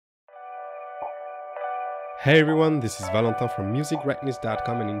Hey everyone, this is Valentin from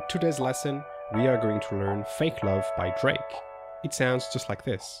musicredness.com, and in today's lesson we are going to learn Fake Love by Drake. It sounds just like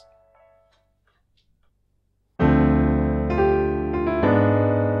this.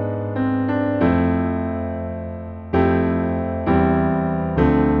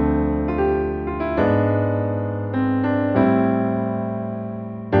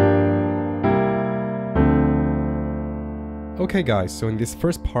 Okay guys, so in this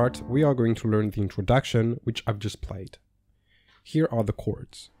first part we are going to learn the introduction, which I've just played. Here are the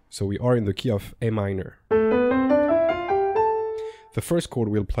chords. So we are in the key of A minor. The first chord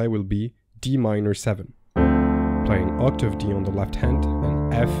we'll play will be D minor 7, playing octave D on the left hand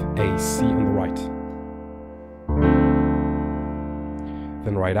and F, A, C on the right.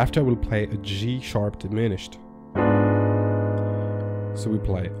 Then right after we'll play a G sharp diminished. So we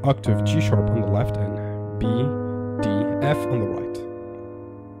play octave G sharp on the left and B, D, F on the right.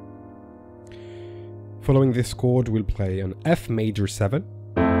 Following this chord, we'll play an F major 7,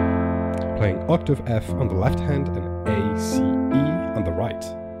 playing octave F on the left hand and A, C, E on the right.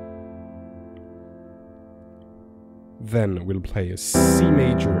 Then we'll play a C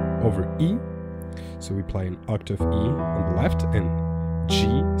major over E, so we play an octave E on the left and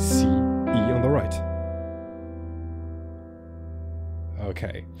G, C, E on the right.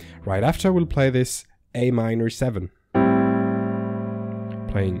 Okay, right after we'll play this A minor 7,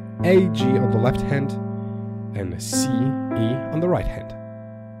 playing A, G on the left hand and C, E on the right hand.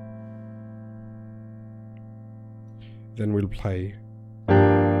 Then we'll play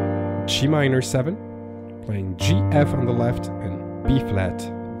G minor 7, playing G, F on the left and B flat,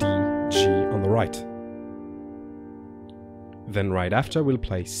 D, G on the right. Then right after we'll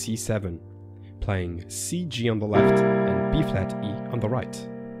play C7, playing C, G on the left and B flat, E on the right.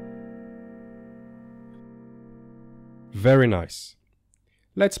 Very nice.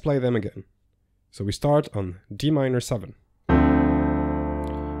 Let's play them again. So we start on D minor 7.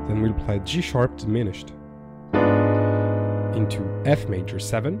 Then we'll play G sharp diminished into F major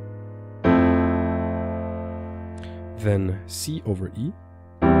 7. Then C over E.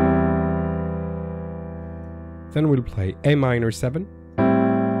 Then we'll play A minor 7.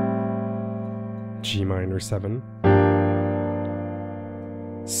 G minor 7.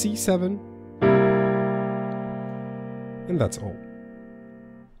 C7. And that's all.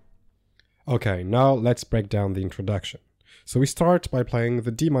 Okay, now let's break down the introduction. So we start by playing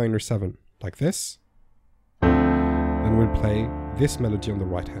the D minor 7, like this. Then we'll play this melody on the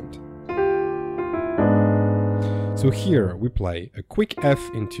right hand. So here we play a quick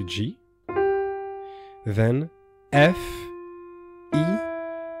F into G, then F, E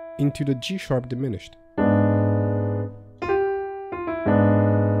into the G sharp diminished.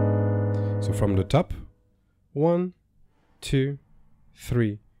 So from the top, 1, 2,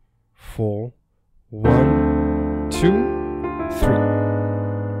 3, 4, 1, 2, 3.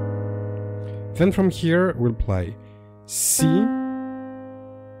 Then from here we'll play C,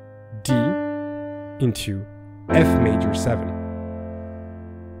 D into F major 7.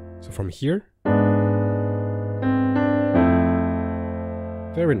 So from here,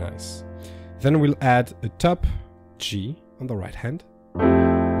 very nice. Then we'll add a top G on the right hand,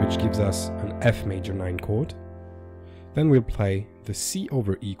 which gives us an F major 9 chord. Then we'll play the C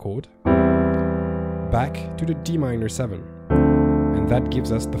over E chord, back to the D minor 7, and that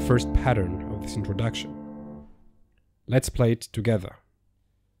gives us the first pattern of this introduction. Let's play it together.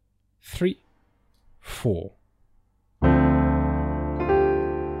 3, 4.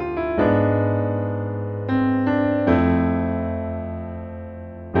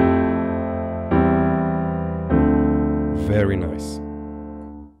 Very nice.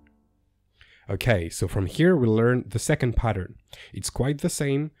 Okay, so from here we'll learn the second pattern. It's quite the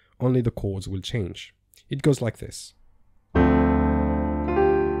same, only the chords will change. It goes like this.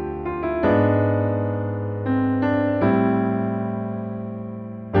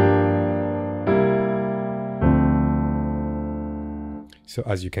 So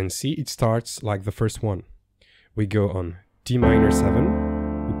as you can see, it starts like the first one. We go on D minor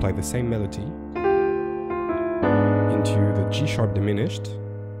 7, we play the same melody, into the G sharp diminished.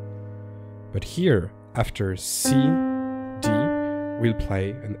 But here, after C, D, we'll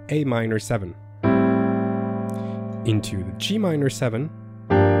play an A minor 7 into the G minor 7,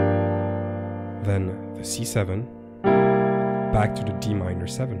 then the C7, back to the D minor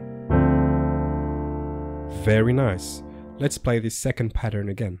 7. Very nice. Let's play this second pattern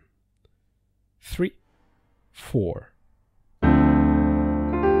again. 3, 4.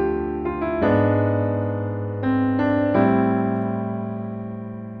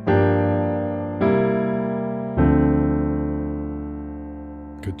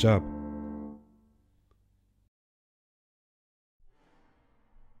 Good job.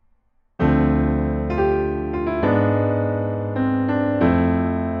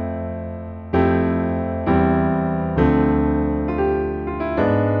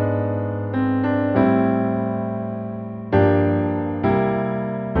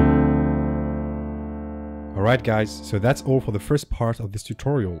 Alright guys, so that's all for the first part of this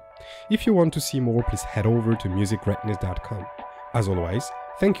tutorial. If you want to see more, please head over to musicgreatness.com. As always,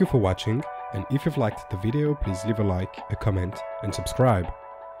 thank you for watching, and if you've liked the video, please leave a like, a comment, and subscribe.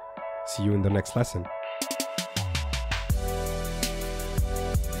 See you in the next lesson.